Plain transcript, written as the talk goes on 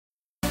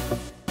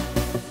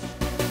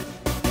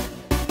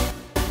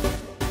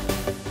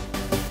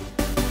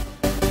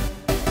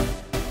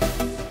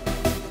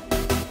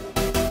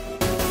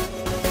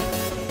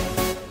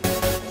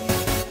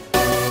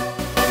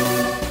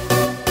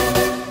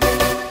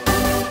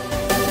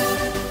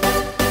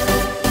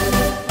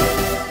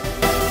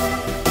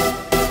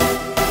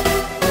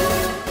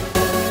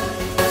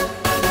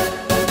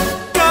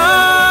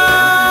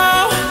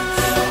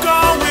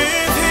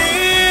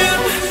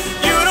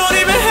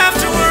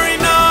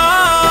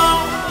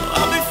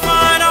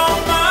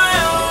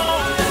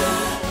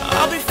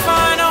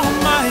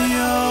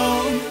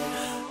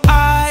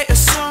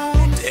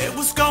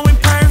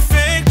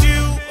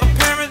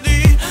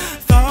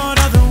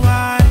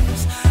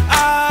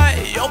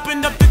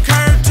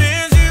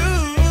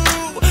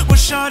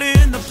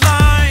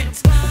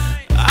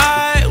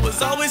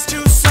Always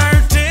too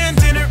certain,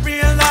 didn't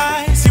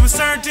realize he was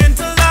certain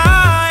to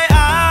lie.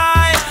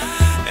 I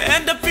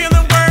end up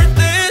feeling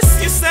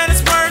worthless. You said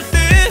it's worth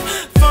it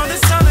for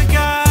this other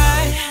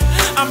guy.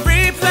 I'm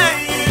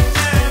replaying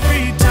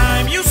every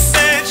time you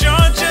said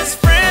you're just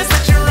friends,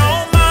 that your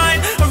own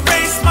mind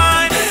erased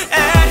mine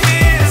and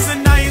his,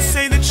 and now you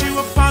say that you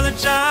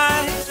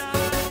apologize.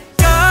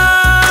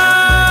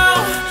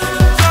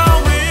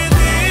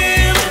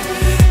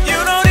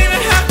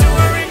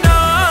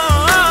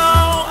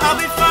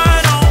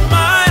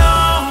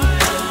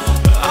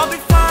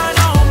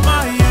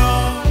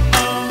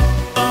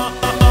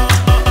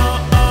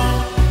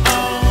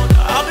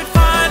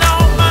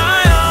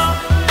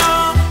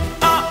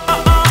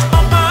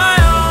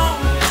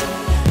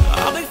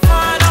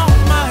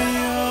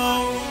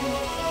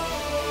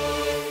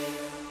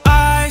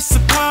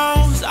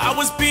 I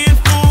was being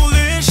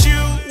foolish,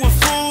 you were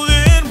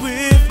fooling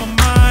with my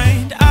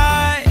mind.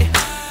 I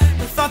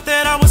thought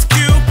that I was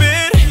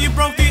cupid, you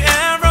broke the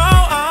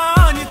arrow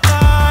on your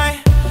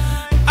thigh.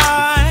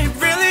 I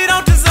really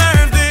don't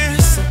deserve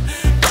this,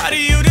 why do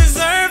you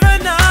deserve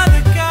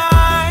another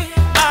guy?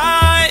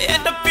 I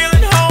end up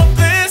feeling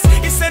hopeless,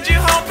 you said you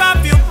hope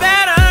I feel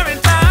better in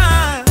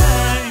time.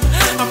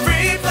 I'm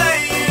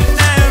replaying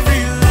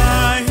every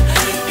line,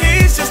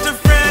 he's just a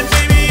friend,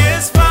 maybe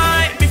it's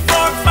fine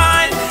before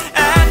fine.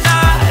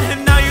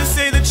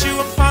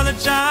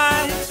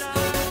 Apologize.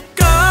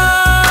 Go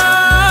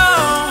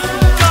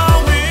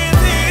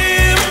with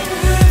him.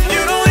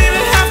 You don't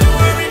even have to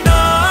worry,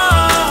 no.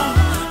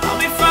 I'll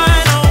be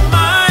fine on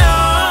my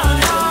own.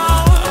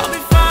 I'll be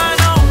fine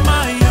on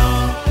my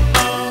own.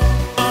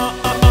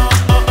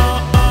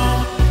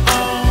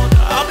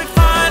 I'll be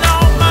fine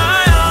on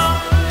my own.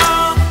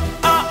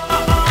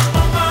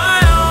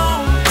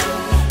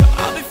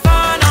 I'll be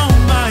fine on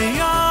my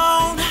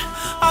own.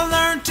 I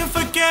learned to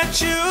forget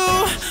you.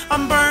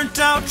 I'm burnt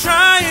out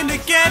trying to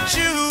get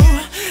you.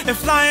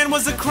 If lying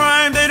was a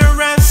crime, they